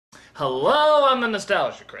Hello, I'm the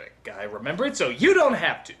Nostalgia Critic. I remembered so you don't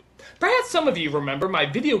have to. Perhaps some of you remember my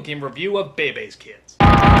video game review of Bebe's Kids.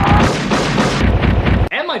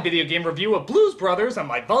 And my video game review of Blues Brothers on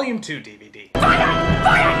my Volume 2 DVD.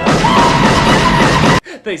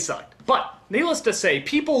 They sucked. But, needless to say,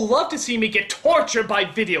 people love to see me get tortured by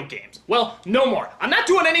video games. Well, no more. I'm not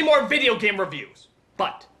doing any more video game reviews.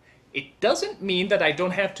 But, it doesn't mean that I don't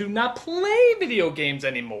have to not play video games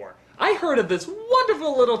anymore. I heard of this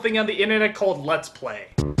wonderful little thing on the internet called Let's Play.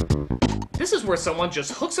 This is where someone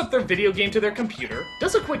just hooks up their video game to their computer,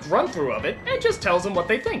 does a quick run-through of it, and just tells them what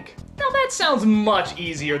they think. Now that sounds much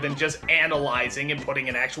easier than just analyzing and putting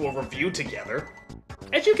an actual review together.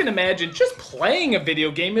 As you can imagine, just playing a video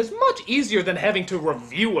game is much easier than having to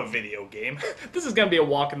review a video game. This is gonna be a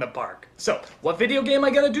walk in the park. So, what video game am I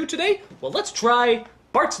gonna do today? Well, let's try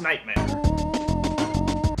Bart's Nightmare.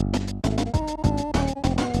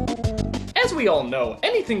 As we all know,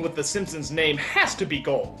 anything with The Simpsons name has to be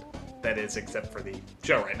gold. That is, except for the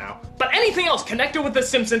show right now. But anything else connected with The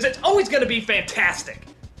Simpsons, it's always gonna be fantastic.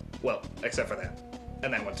 Well, except for that.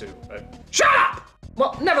 And that one too. Shut up!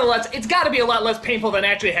 Well, nevertheless, it's gotta be a lot less painful than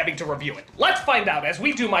actually having to review it. Let's find out as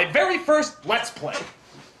we do my very first Let's Play.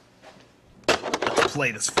 Let's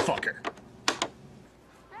play this fucker.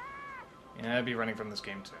 Yeah, I'd be running from this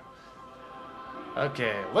game too.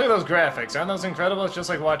 Okay, look at those graphics. Aren't those incredible? It's just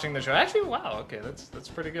like watching the show. Actually, wow, okay, that's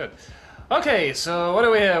pretty good. Okay, so what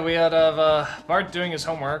do we have? We had Bart doing his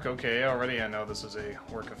homework. Okay, already I know this is a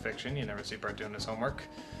work of fiction. You never see Bart doing his homework.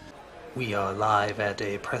 We are live at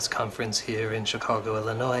a press conference here in Chicago,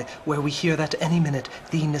 Illinois, where we hear that any minute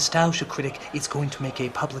the Nostalgia Critic is going to make a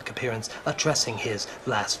public appearance addressing his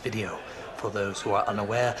last video. For those who are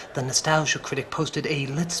unaware, the Nostalgia Critic posted a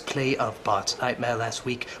Let's Play of Bart's Nightmare last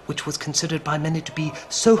week, which was considered by many to be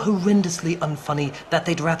so horrendously unfunny that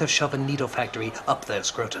they'd rather shove a needle factory up their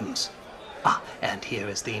scrotums. And here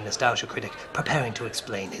is the Nostalgia Critic preparing to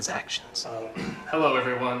explain his actions. Hello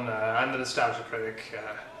everyone, I'm the Nostalgia Critic.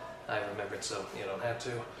 I remembered so you don't have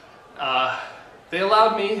to. They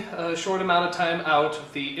allowed me a short amount of time out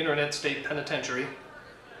of the Internet State Penitentiary.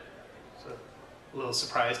 So, a little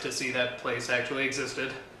surprised to see that place actually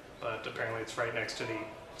existed, but apparently it's right next to the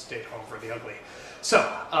State Home for the Ugly. So,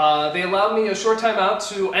 they allowed me a short time out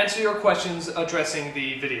to answer your questions addressing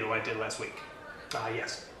the video I did last week.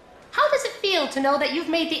 Yes. How does it feel to know that you've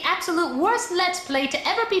made the absolute worst Let's Play to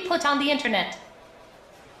ever be put on the internet?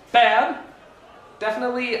 Bad.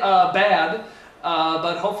 Definitely bad.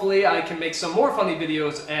 But hopefully I can make some more funny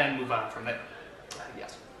videos and move on from there.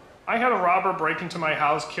 Yes. I had a robber break into my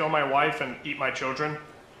house, kill my wife, and eat my children.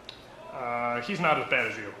 He's not as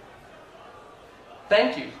bad as you.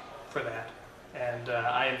 Thank you for that. And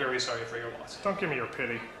I am very sorry for your loss. Don't give me your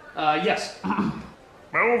pity. Yes.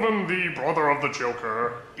 Melvin, the brother of the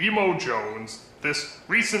Joker, Emo Jones, this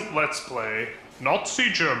recent Let's Play,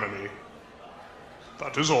 Nazi Germany.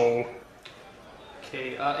 That is all.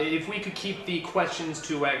 Okay, if we could keep the questions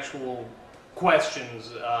to actual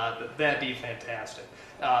questions, that'd be fantastic.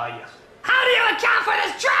 Yes. How do you account for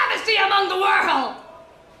this travesty among the world?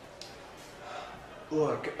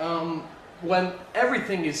 Look, when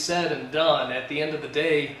everything is said and done, at the end of the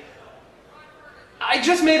day, I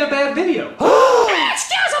just made a bad video.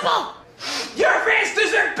 Inexcusable! Your fans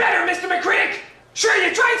deserve better, Mr. McCritic! Sure,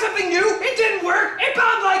 you tried something new, it didn't work, it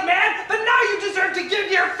bombed like mad, but now you deserve to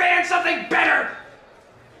give your fans something better!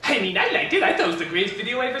 I mean, I liked it, I thought it was the greatest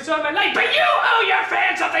video I ever saw in my life, but you owe your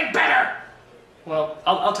fans something better! Well,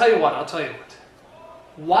 I'll tell you what.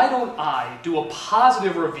 Why don't I do a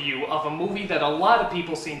positive review of a movie that a lot of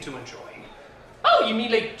people seem to enjoy? Oh, you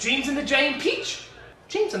mean like James and the Giant Peach?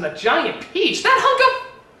 James and the Giant Peach? That hunk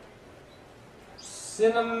of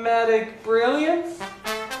cinematic brilliance?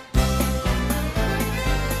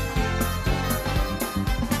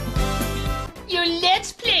 Your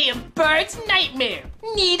Let's Play of Bart's Nightmare.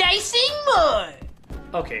 Need I sing more?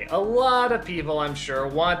 Okay, a lot of people, I'm sure,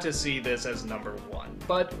 want to see this as number one.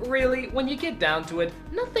 But really, when you get down to it,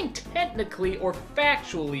 nothing technically or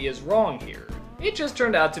factually is wrong here. It just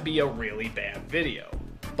turned out to be a really bad video.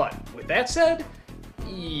 But with that said,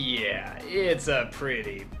 yeah, it's a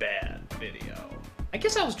pretty bad video. I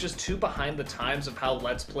guess I was just too behind the times of how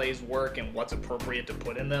Let's Plays work and what's appropriate to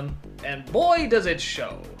put in them. And boy, does it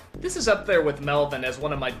show. This is up there with Melvin as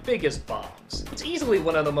one of my biggest bombs. It's easily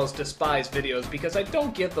one of the most despised videos because I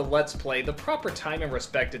don't give the Let's Play the proper time and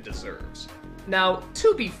respect it deserves. Now,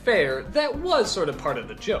 to be fair, that was sort of part of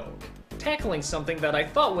the joke. Tackling something that I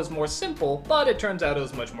thought was more simple, but it turns out it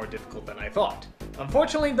was much more difficult than I thought.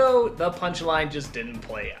 Unfortunately though, the punchline just didn't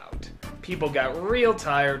play out. people got real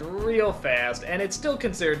tired real fast, and it's still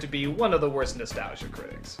considered to be one of the worst nostalgia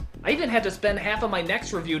critics. I even had to spend half of my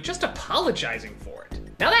next review just apologizing for it.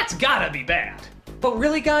 Now that's gotta be bad. But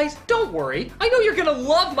really guys, don't worry. I know you're gonna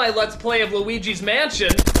love my Let's Play of Luigi's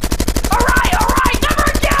Mansion.